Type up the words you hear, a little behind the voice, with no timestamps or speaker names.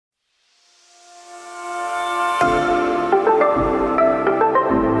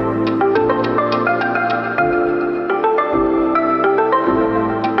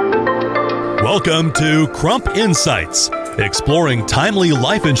Welcome to Crump Insights, exploring timely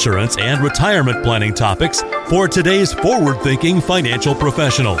life insurance and retirement planning topics for today's forward-thinking financial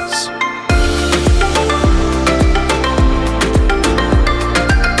professionals.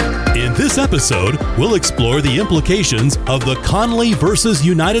 In this episode, we'll explore the implications of the Connelly versus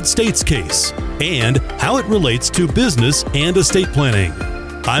United States case and how it relates to business and estate planning.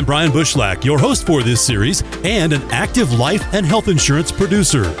 I'm Brian Bushlack, your host for this series and an active life and health insurance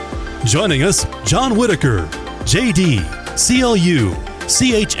producer. Joining us, Jon Whitacre, JD, CLU,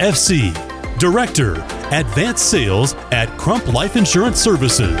 ChFC, Director, Advanced Sales at Crump Life Insurance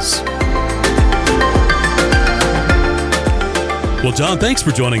Services. Well, Jon, thanks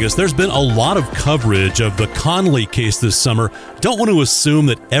for joining us. There's been a lot of coverage of the Connelly case this summer. Don't want to assume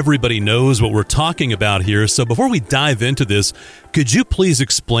that everybody knows what we're talking about here. So before we dive into this, could you please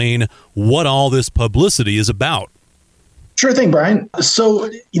explain what all this publicity is about? Sure thing, Brian. So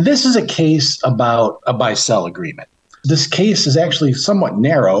this is a case about a buy-sell agreement. This case is actually somewhat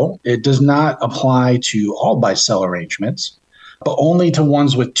narrow. It does not apply to all buy-sell arrangements, but only to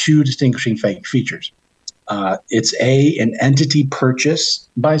ones with two distinguishing features. It's A, an entity purchase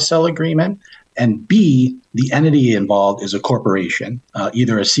buy-sell agreement, and B, the entity involved is a corporation,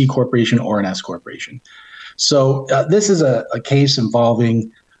 either a C corporation or an S corporation. So this is a case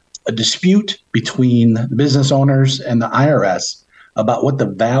involving a dispute between the business owners and the IRS about what the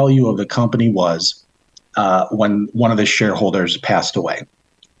value of the company was when one of the shareholders passed away.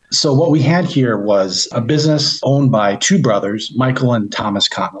 So what we had here was a business owned by two brothers, Michael and Thomas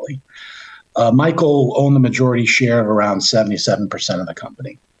Connelly. Michael owned the majority share of around 77% of the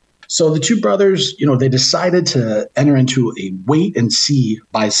company. So the two brothers, they decided to enter into a wait and see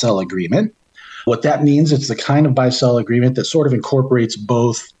buy-sell agreement. What that means, it's the kind of buy-sell agreement that sort of incorporates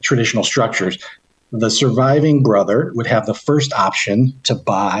both traditional structures. The surviving brother would have the first option to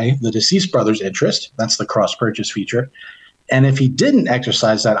buy the deceased brother's interest. That's the cross-purchase feature. And if he didn't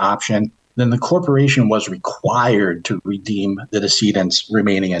exercise that option, then the corporation was required to redeem the decedent's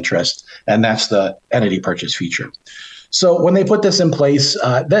remaining interest. And that's the entity purchase feature. So when they put this in place,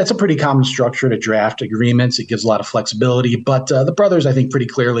 that's a pretty common structure to draft agreements. It gives a lot of flexibility. But the brothers, I think, pretty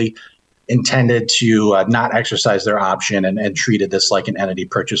clearly intended to not exercise their option and treated this like an entity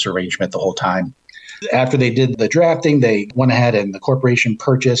purchase arrangement the whole time. After they did the drafting, they went ahead and the corporation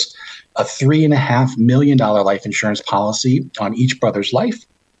purchased a $3.5 million life insurance policy on each brother's life.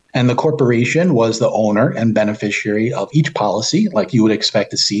 And the corporation was the owner and beneficiary of each policy, like you would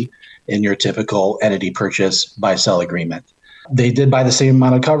expect to see in your typical entity purchase buy-sell agreement. They did buy the same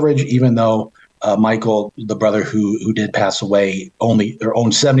amount of coverage, even though Michael, the brother who did pass away, owned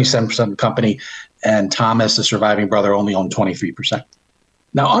 77% of the company, and Thomas, the surviving brother, only owned 23%.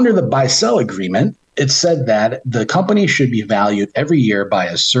 Now, under the buy-sell agreement, it said that the company should be valued every year by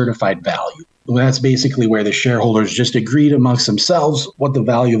a certified value. Well, that's basically where the shareholders just agreed amongst themselves what the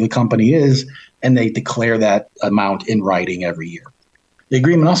value of the company is, and they declare that amount in writing every year. The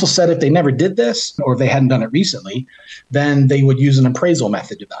agreement also said if they never did this, or if they hadn't done it recently, then they would use an appraisal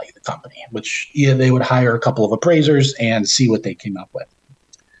method to value the company, which they would hire a couple of appraisers and see what they came up with.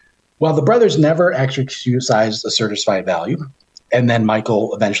 Well, the brothers never exercised a certified value, and then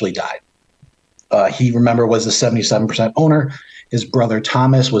Michael eventually died. He, remember, was the 77% owner. His brother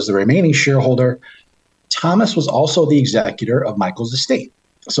Thomas was the remaining shareholder. Thomas was also the executor of Michael's estate,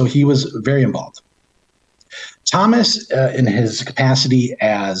 so he was very involved. Thomas, in his capacity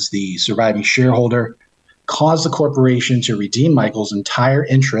as the surviving shareholder, caused the corporation to redeem Michael's entire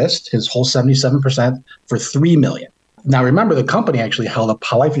interest, his whole 77%, for $3 million. Now, remember, the company actually held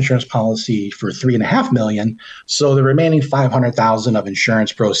a life insurance policy for $3.5 million, so the remaining $500,000 of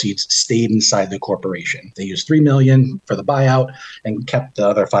insurance proceeds stayed inside the corporation. They used $3 million for the buyout and kept the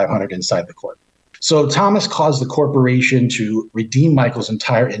other $500,000 inside the corp. So Thomas caused the corporation to redeem Michael's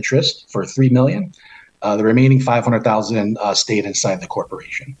entire interest for $3 million. The remaining $500,000 stayed inside the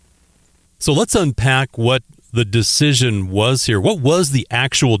corporation. So let's unpack what the decision was here. What was the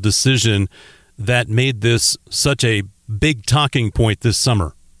actual decision that made this such a big talking point this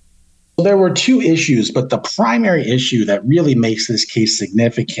summer? There were two issues, but the primary issue that really makes this case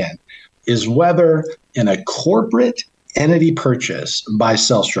significant is whether in a corporate entity purchase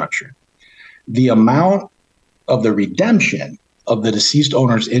buy-sell structure, the amount of the redemption of the deceased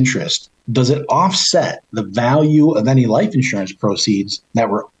owner's interest, does it offset the value of any life insurance proceeds that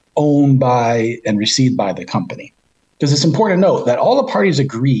were owned by and received by the company? Because it's important to note that all the parties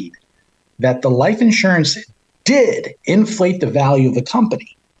agreed that the life insurance did inflate the value of the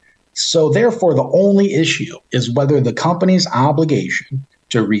company. So therefore, the only issue is whether the company's obligation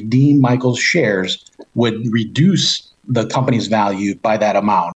to redeem Michael's shares would reduce the company's value by that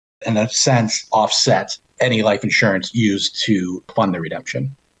amount. in a sense, offset any life insurance used to fund the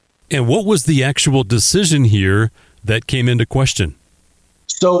redemption. And what was the actual decision here that came into question?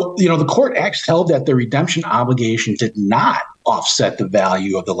 So, the court actually held that the redemption obligation did not offset the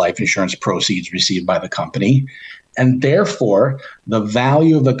value of the life insurance proceeds received by the company. And therefore, the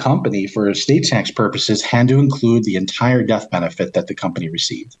value of the company for estate tax purposes had to include the entire death benefit that the company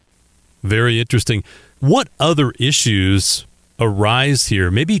received. Very interesting. What other issues arise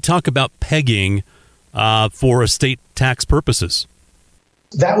here? Maybe talk about pegging for estate tax purposes.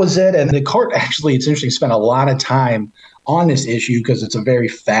 That was it. And the court actually, it's interesting, spent a lot of time on this issue because it's a very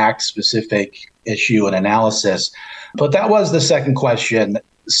fact-specific issue and analysis. But that was the second question.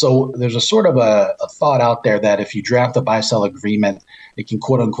 So there's a sort of a thought out there that if you draft a buy-sell agreement, it can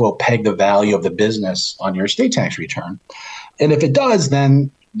quote-unquote peg the value of the business on your estate tax return. And if it does,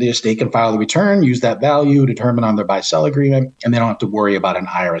 then the estate can file the return, use that value, determine on their buy-sell agreement, and they don't have to worry about an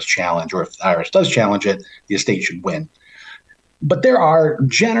IRS challenge. Or if the IRS does challenge it, the estate should win. But there are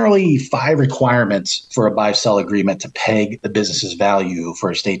generally 5 requirements for a buy-sell agreement to peg the business's value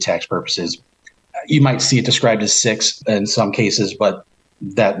for estate tax purposes. You might see it described as 6 in some cases, but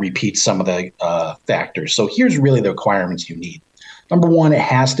that repeats some of the factors. So here's really the requirements you need. Number 1, it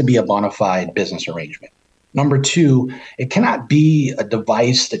has to be a bona fide business arrangement. Number 2, it cannot be a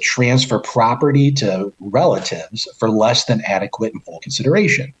device to transfer property to relatives for less than adequate and full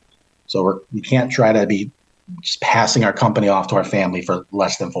consideration. So we can't try to be just passing our company off to our family for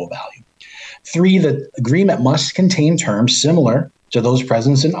less than full value. 3, the agreement must contain terms similar to those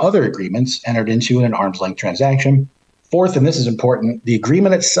present in other agreements entered into in an arm's length transaction. 4th, and this is important, the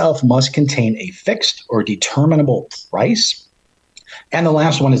agreement itself must contain a fixed or determinable price. And the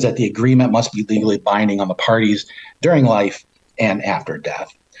last one is that the agreement must be legally binding on the parties during life and after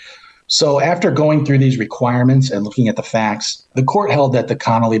death. So after going through these requirements and looking at the facts, the court held that the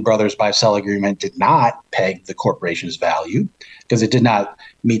Connelly brothers buy-sell agreement did not peg the corporation's value because it did not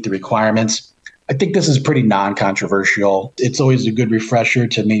meet the requirements. I think this is pretty non-controversial. It's always a good refresher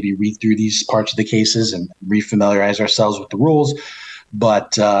to maybe read through these parts of the cases and refamiliarize ourselves with the rules.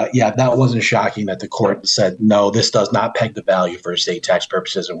 But that wasn't shocking that the court said, no, this does not peg the value for estate tax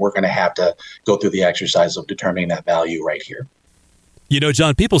purposes, and we're going to have to go through the exercise of determining that value right here.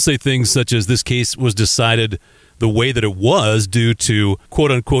 John, people say things such as this case was decided the way that it was due to,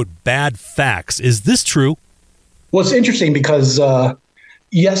 quote unquote, bad facts. Is this true? Well, it's interesting because,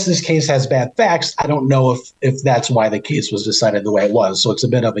 yes, this case has bad facts. I don't know if that's why the case was decided the way it was. So it's a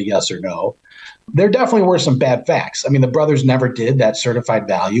bit of a yes or no. There definitely were some bad facts. I mean, the brothers never did that certified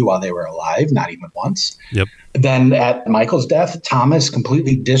value while they were alive, not even once. Yep. Then at Michael's death, Thomas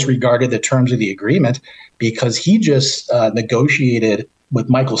completely disregarded the terms of the agreement because he just negotiated with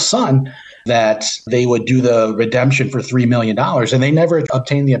Michael's son that they would do the redemption for $3 million, and they never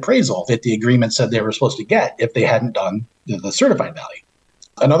obtained the appraisal that the agreement said they were supposed to get if they hadn't done the certified value.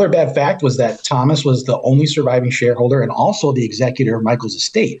 Another bad fact was that Thomas was the only surviving shareholder and also the executor of Michael's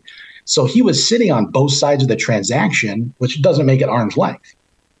estate. So he was sitting on both sides of the transaction, which doesn't make it arm's length.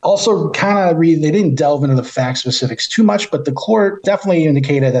 Also, they didn't delve into the fact specifics too much, but the court definitely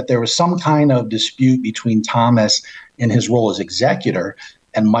indicated that there was some kind of dispute between Thomas in his role as executor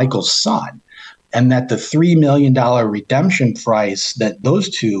and Michael's son, and that the $3 million redemption price that those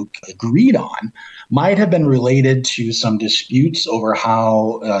two agreed on might have been related to some disputes over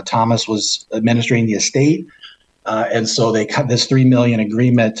how Thomas was administering the estate. And so they cut this $3 million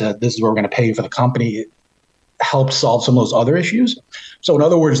agreement. This is what we're going to pay you for the company. It helped solve some of those other issues. So in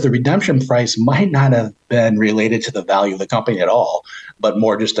other words, the redemption price might not have been related to the value of the company at all, but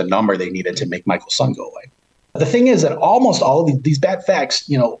more just a number they needed to make Michael's son go away. The thing is that almost all of these bad facts,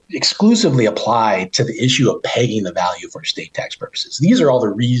 exclusively apply to the issue of pegging the value for estate tax purposes. These are all the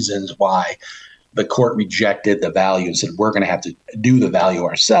reasons why the court rejected the value and said, we're going to have to do the value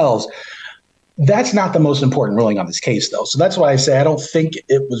ourselves. That's not the most important ruling on this case, though. So that's why I say I don't think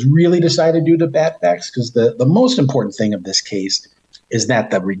it was really decided due to bad facts, because the most important thing of this case is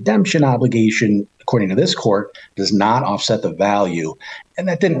that the redemption obligation, according to this court, does not offset the value. And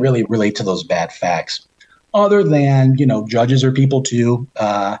that didn't really relate to those bad facts. Other than, judges are people too.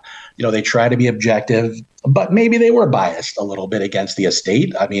 They try to be objective, but maybe they were biased a little bit against the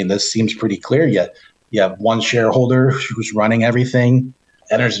estate. I mean, this seems pretty clear. You have one shareholder who's running everything,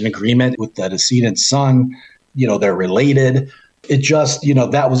 enters an agreement with the decedent's son. They're related. It just,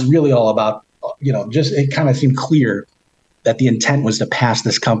 that was really all about, it kind of seemed clear that the intent was to pass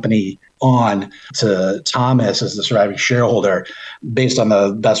this company on to Thomas as the surviving shareholder based on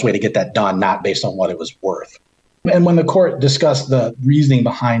the best way to get that done, not based on what it was worth. And when the court discussed the reasoning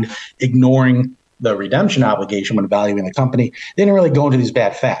behind ignoring the redemption obligation when valuing the company, they didn't really go into these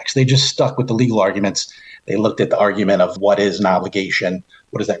bad facts. They just stuck with the legal arguments. They looked at the argument of what is an obligation,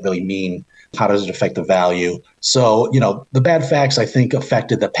 what does that really mean, how does it affect the value. So, the bad facts, I think,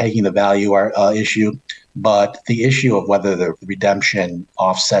 affected the pegging the value issue, but the issue of whether the redemption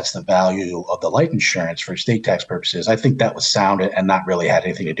offsets the value of the life insurance for estate tax purposes, I think that was sound and not really had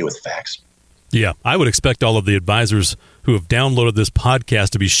anything to do with facts. Yeah, I would expect all of the advisors who have downloaded this podcast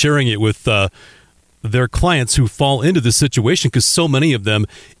to be sharing it with their clients who fall into this situation, because so many of them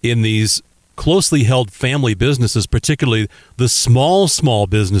in these closely held family businesses, particularly the small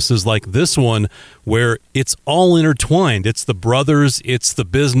businesses like this one, where it's all intertwined. It's the brothers, it's the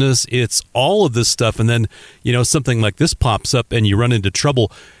business, it's all of this stuff. And then, something like this pops up and you run into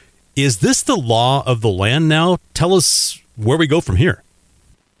trouble. Is this the law of the land now? Tell us where we go from here.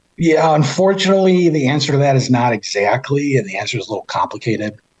 Yeah, unfortunately, the answer to that is not exactly, and the answer is a little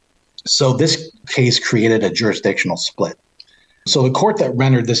complicated. So this case created a jurisdictional split. So the court that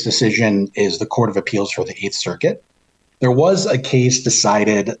rendered this decision is the Court of Appeals for the Eighth Circuit. There was a case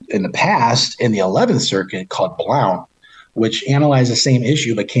decided in the past in the 11th Circuit called Blount, which analyzed the same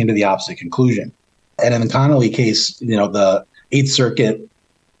issue but came to the opposite conclusion. And in the Connelly case, the Eighth Circuit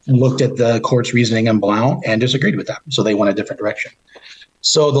looked at the court's reasoning in Blount and disagreed with them. So they went a different direction.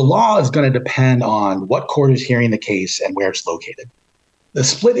 So the law is going to depend on what court is hearing the case and where it's located. The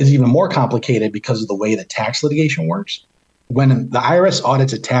split is even more complicated because of the way that tax litigation works. When the IRS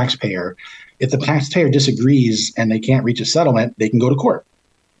audits a taxpayer, if the taxpayer disagrees and they can't reach a settlement, they can go to court.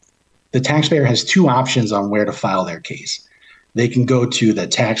 The taxpayer has two options on where to file their case. They can go to the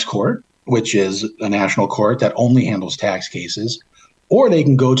tax court, which is a national court that only handles tax cases, or they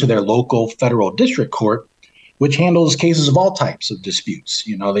can go to their local federal district court, which handles cases of all types of disputes.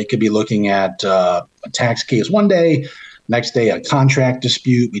 They could be looking at a tax case one day, next day a contract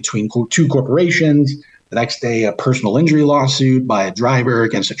dispute between two corporations, the next day a personal injury lawsuit by a driver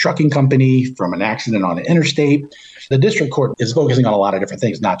against a trucking company from an accident on an interstate. The district court is focusing on a lot of different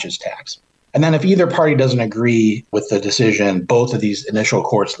things, not just tax. And then if either party doesn't agree with the decision, both of these initial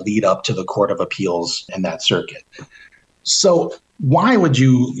courts lead up to the Court of Appeals in that circuit. So why would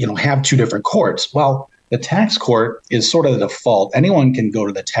you, have two different courts? Well, the tax court is sort of the default. Anyone can go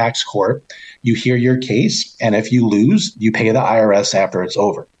to the tax court. You hear your case, and if you lose, you pay the IRS after it's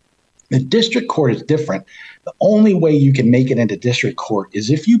over. The district court is different. The only way you can make it into district court is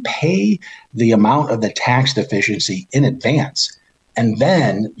if you pay the amount of the tax deficiency in advance, and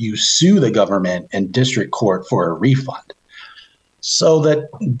then you sue the government in district court for a refund. So the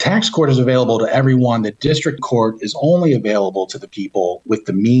tax court is available to everyone. The district court is only available to the people with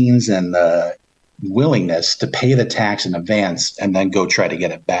the means and the willingness to pay the tax in advance and then go try to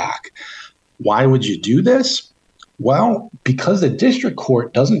get it back. Why would you do this? Well, because the district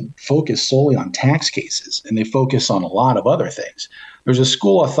court doesn't focus solely on tax cases, and they focus on a lot of other things. There's a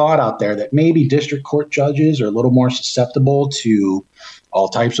school of thought out there that maybe district court judges are a little more susceptible to all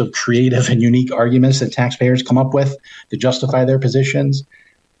types of creative and unique arguments that taxpayers come up with to justify their positions.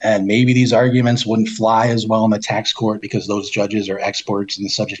 And maybe these arguments wouldn't fly as well in the tax court because those judges are experts in the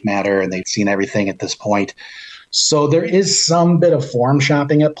subject matter and they've seen everything at this point. So there is some bit of form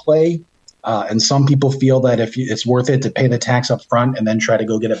shopping at play. And some people feel that if it's worth it to pay the tax up front and then try to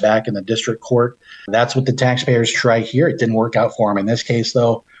go get it back in the district court. That's what the taxpayers try here. It didn't work out for them in this case,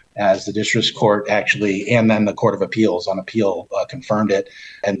 though, as the district court actually, and then the Court of Appeals on appeal confirmed it,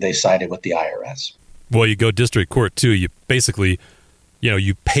 and they sided with the IRS. Well, you go district court, too. You basically,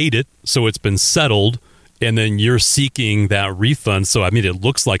 you paid it, so it's been settled, and then you're seeking that refund. So, it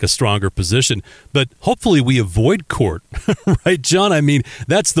looks like a stronger position. But hopefully we avoid court, right, John?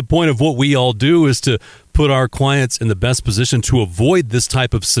 That's the point of what we all do, is to put our clients in the best position to avoid this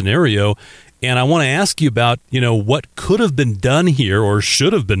type of scenario. And I want to ask you about, what could have been done here or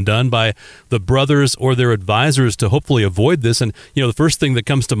should have been done by the brothers or their advisors to hopefully avoid this. And, the first thing that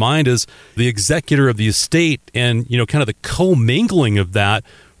comes to mind is the executor of the estate and, kind of the commingling of that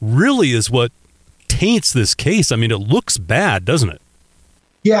really is what taints this case. It looks bad, doesn't it?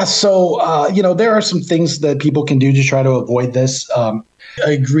 Yeah. So, there are some things that people can do to try to avoid this. I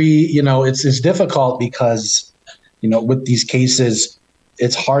agree. It's difficult because, with these cases,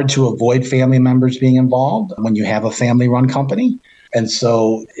 it's hard to avoid family members being involved when you have a family-run company. And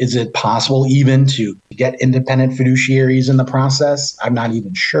so is it possible even to get independent fiduciaries in the process? I'm not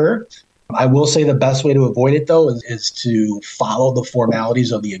even sure. I will say the best way to avoid it, though, is to follow the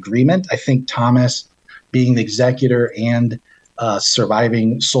formalities of the agreement. I think Thomas, being the executor and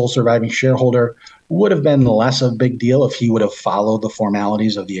sole surviving shareholder, would have been less of a big deal if he would have followed the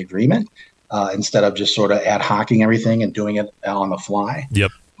formalities of the agreement instead of just sort of ad hocing everything and doing it on the fly.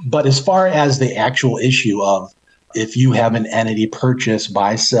 Yep. But as far as the actual issue of if you have an entity purchase,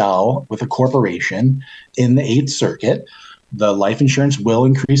 buy, sell with a corporation in the Eighth Circuit, the life insurance will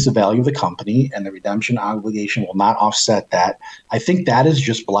increase the value of the company and the redemption obligation will not offset that. I think that is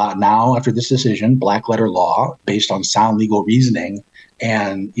just now, after this decision, black letter law based on sound legal reasoning.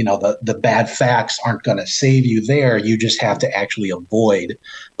 And, the bad facts aren't going to save you there. You just have to actually avoid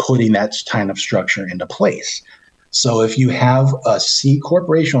putting that kind of structure into place. So if you have a C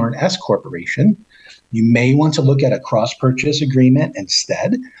corporation or an S corporation, you may want to look at a cross-purchase agreement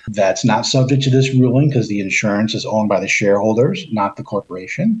instead. That's not subject to this ruling because the insurance is owned by the shareholders, not the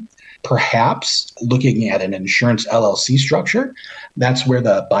corporation. Perhaps looking at an insurance LLC structure, that's where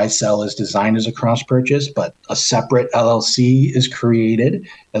the buy-sell is designed as a cross-purchase, but a separate LLC is created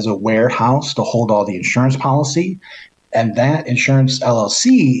as a warehouse to hold all the insurance policy. And that insurance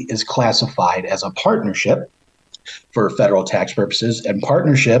LLC is classified as a partnership for federal tax purposes, and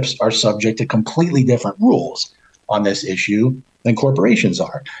partnerships are subject to completely different rules on this issue than corporations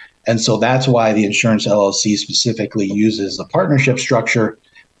are. And so that's why the insurance LLC specifically uses the partnership structure,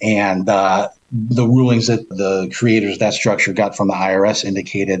 and the rulings that the creators of that structure got from the IRS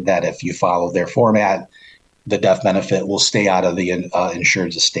indicated that if you follow their format, the death benefit will stay out of the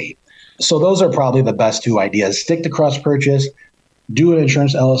insured's estate. So those are probably the best two ideas. Stick to cross-purchase, do an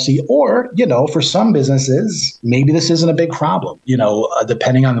insurance LLC, or, for some businesses, maybe this isn't a big problem,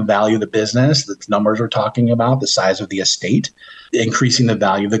 depending on the value of the business, the numbers we're talking about, the size of the estate, increasing the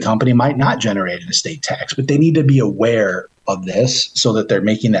value of the company might not generate an estate tax, but they need to be aware of this so that they're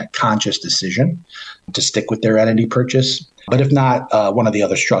making that conscious decision to stick with their entity purchase. But if not, one of the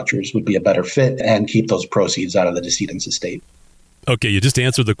other structures would be a better fit and keep those proceeds out of the decedent's estate. Okay, you just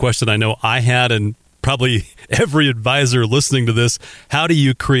answered the question I know I had, and probably every advisor listening to this. How do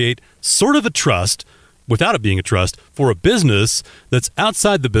you create sort of a trust, without it being a trust, for a business that's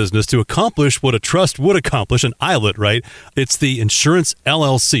outside the business to accomplish what a trust would accomplish, an ILIT, right? It's the insurance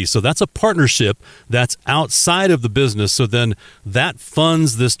LLC. So that's a partnership that's outside of the business. So then that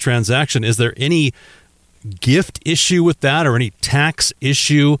funds this transaction. Is there any gift issue with that or any tax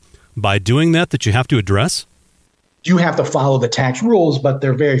issue by doing that you have to address? You have to follow the tax rules, but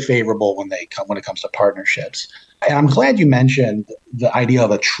they're very favorable when it comes to partnerships. And I'm glad you mentioned the idea of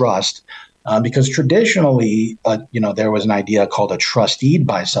a trust, because traditionally, there was an idea called a trustee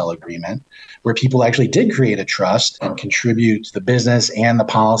buy-sell agreement, where people actually did create a trust and contribute to the business and the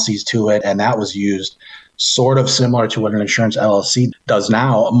policies to it, and that was used sort of similar to what an insurance LLC does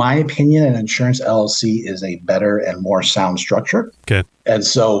now. In my opinion, an insurance LLC is a better and more sound structure. Okay. And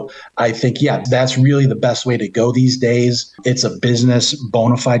so I think, that's really the best way to go these days. It's a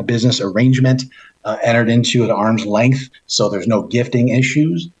bona fide business arrangement entered into at arm's length. So there's no gifting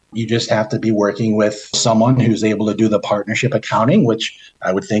issues. You just have to be working with someone who's able to do the partnership accounting, which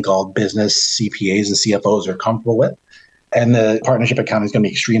I would think all business CPAs and CFOs are comfortable with. And the partnership accounting is going to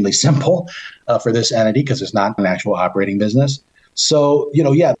be extremely simple for this entity because it's not an actual operating business. So,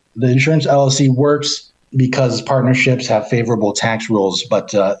 the insurance LLC works because partnerships have favorable tax rules,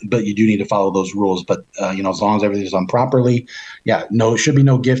 but you do need to follow those rules. But, as long as everything's done properly, should be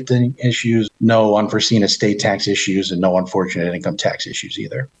no gifting issues, no unforeseen estate tax issues, and no unfortunate income tax issues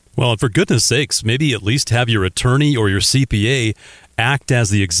either. Well, and for goodness sakes, maybe at least have your attorney or your CPA act as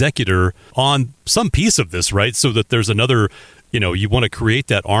the executor on some piece of this, right? So that there's another, you want to create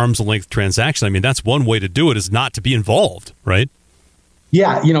that arm's length transaction. I mean, that's one way to do it, is not to be involved, right?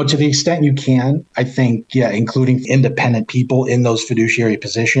 Yeah, to the extent you can, I think, including independent people in those fiduciary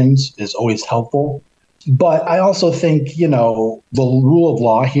positions is always helpful. But I also think, the rule of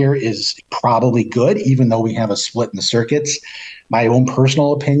law here is probably good, even though we have a split in the circuits. My own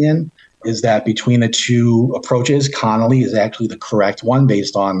personal opinion is that between the two approaches, Connelly is actually the correct one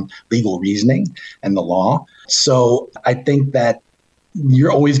based on legal reasoning and the law. So I think that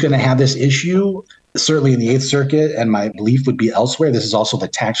you're always going to have this issue, certainly in the Eighth Circuit, and my belief would be elsewhere. This is also the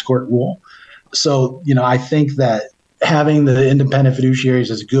tax court rule. So, I think that having the independent fiduciaries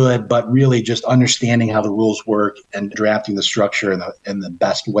is good, but really just understanding how the rules work and drafting the structure in the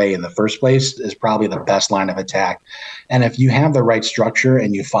best way in the first place is probably the best line of attack. And if you have the right structure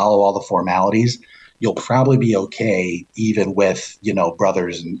and you follow all the formalities, you'll probably be okay, even with,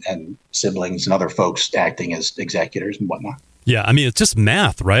 brothers and siblings and other folks acting as executors and whatnot. Yeah, I mean, it's just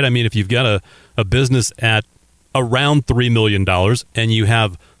math, right? I mean, if you've got a business at around $3 million and you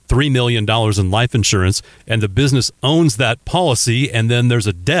have $3 million in life insurance and the business owns that policy and then there's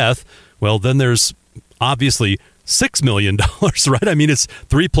a death, well, then there's obviously $6 million, right? I mean, it's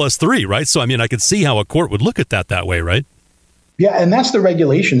 3 plus 3, right? So, I mean, I could see how a court would look at that way, right? Yeah, and that's the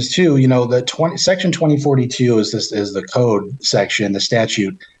regulations too. Section 2042 is the code section, the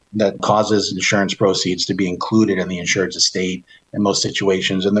statute that causes insurance proceeds to be included in the insured's estate in most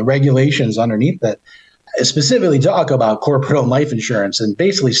situations. And the regulations underneath that specifically talk about corporate-owned life insurance and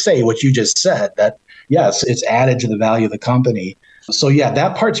basically say what you just said, that yes, it's added to the value of the company. So yeah,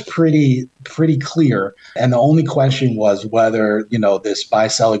 that part's pretty clear. And the only question was whether, this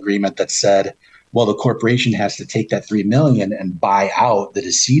buy-sell agreement that said, well, the corporation has to take that $3 million and buy out the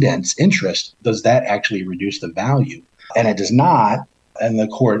decedent's interest. Does that actually reduce the value? And it does not. And the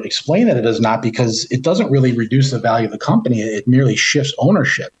court explained that it does not because it doesn't really reduce the value of the company. It merely shifts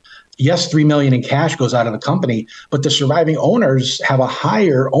ownership. Yes, $3 million in cash goes out of the company, but the surviving owners have a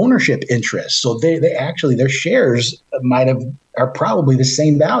higher ownership interest. So they actually, their shares are probably the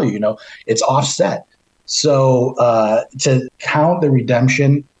same value. It's offset. So to count the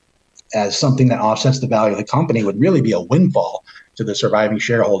redemption as something that offsets the value of the company would really be a windfall to the surviving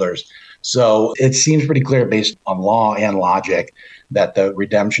shareholders. So it seems pretty clear based on law and logic that the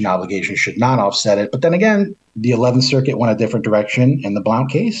redemption obligation should not offset it. But then again, the 11th Circuit went a different direction in the Blount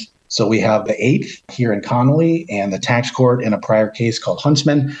case. So we have the 8th here in Connelly and the tax court in a prior case called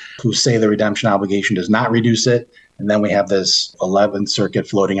Huntsman, who say the redemption obligation does not reduce it. And then we have this 11th Circuit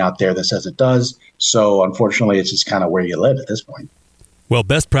floating out there that says it does. So unfortunately, it's just kind of where you live at this point. Well,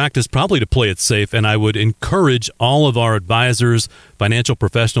 best practice probably to play it safe, and I would encourage all of our advisors, financial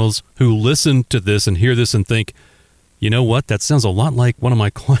professionals who listen to this and hear this and think, you know what, that sounds a lot like one of my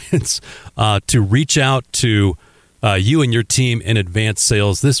clients, to reach out to you and your team in advanced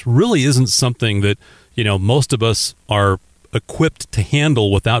sales. This really isn't something that, most of us are equipped to handle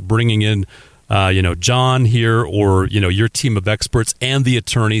without bringing in, John here or, your team of experts and the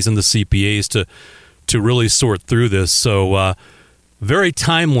attorneys and the CPAs to really sort through this. So, very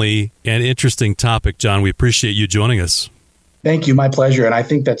timely and interesting topic, John. We appreciate you joining us. Thank you. My pleasure. And I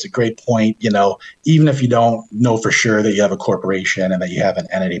think that's a great point. Even if you don't know for sure that you have a corporation and that you have an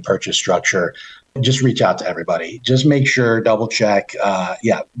entity purchase structure, just reach out to everybody. Just make sure, double check.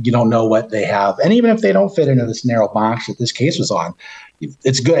 You don't know what they have. And even if they don't fit into this narrow box that this case was on,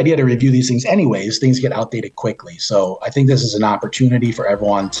 it's a good idea to review these things anyways. Things get outdated quickly. So I think this is an opportunity for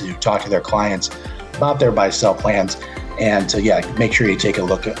everyone to talk to their clients about their buy-sell plans and to make sure you take a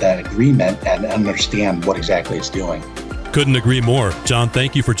look at that agreement and understand what exactly it's doing. Couldn't agree more. John,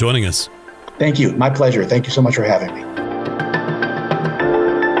 thank you for joining us. Thank you. My pleasure. Thank you so much for having me.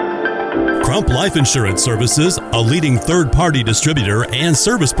 Crump Life Insurance Services, a leading third-party distributor and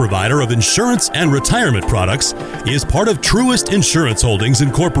service provider of insurance and retirement products, is part of Truist Insurance Holdings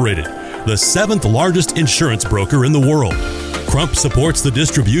Incorporated, the 7th largest insurance broker in the world. Crump supports the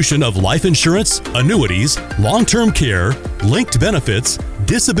distribution of life insurance, annuities, long-term care, linked benefits,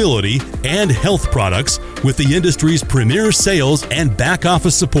 disability, and health products with the industry's premier sales and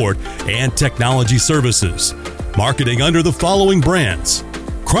back-office support and technology services. Marketing under the following brands: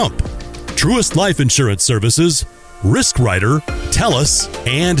 Crump, Truist Life Insurance Services, Risk Writer, TELUS,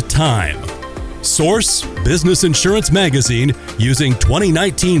 and Time. Source: Business Insurance Magazine, using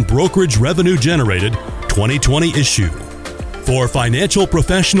 2019 brokerage revenue generated 2020 issue. For financial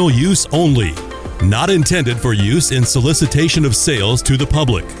professional use only. Not intended for use in solicitation of sales to the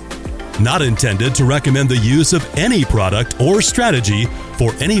public. Not intended to recommend the use of any product or strategy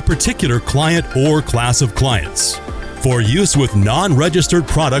for any particular client or class of clients. For use with non-registered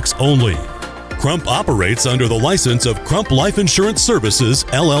products only. Crump operates under the license of Crump Life Insurance Services,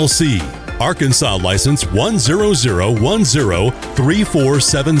 LLC. Arkansas license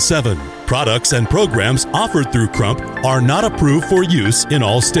 100103477. Products and programs offered through Crump are not approved for use in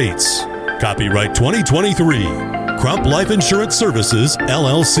all states. Copyright 2023. Crump Life Insurance Services,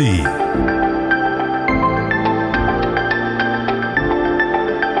 LLC.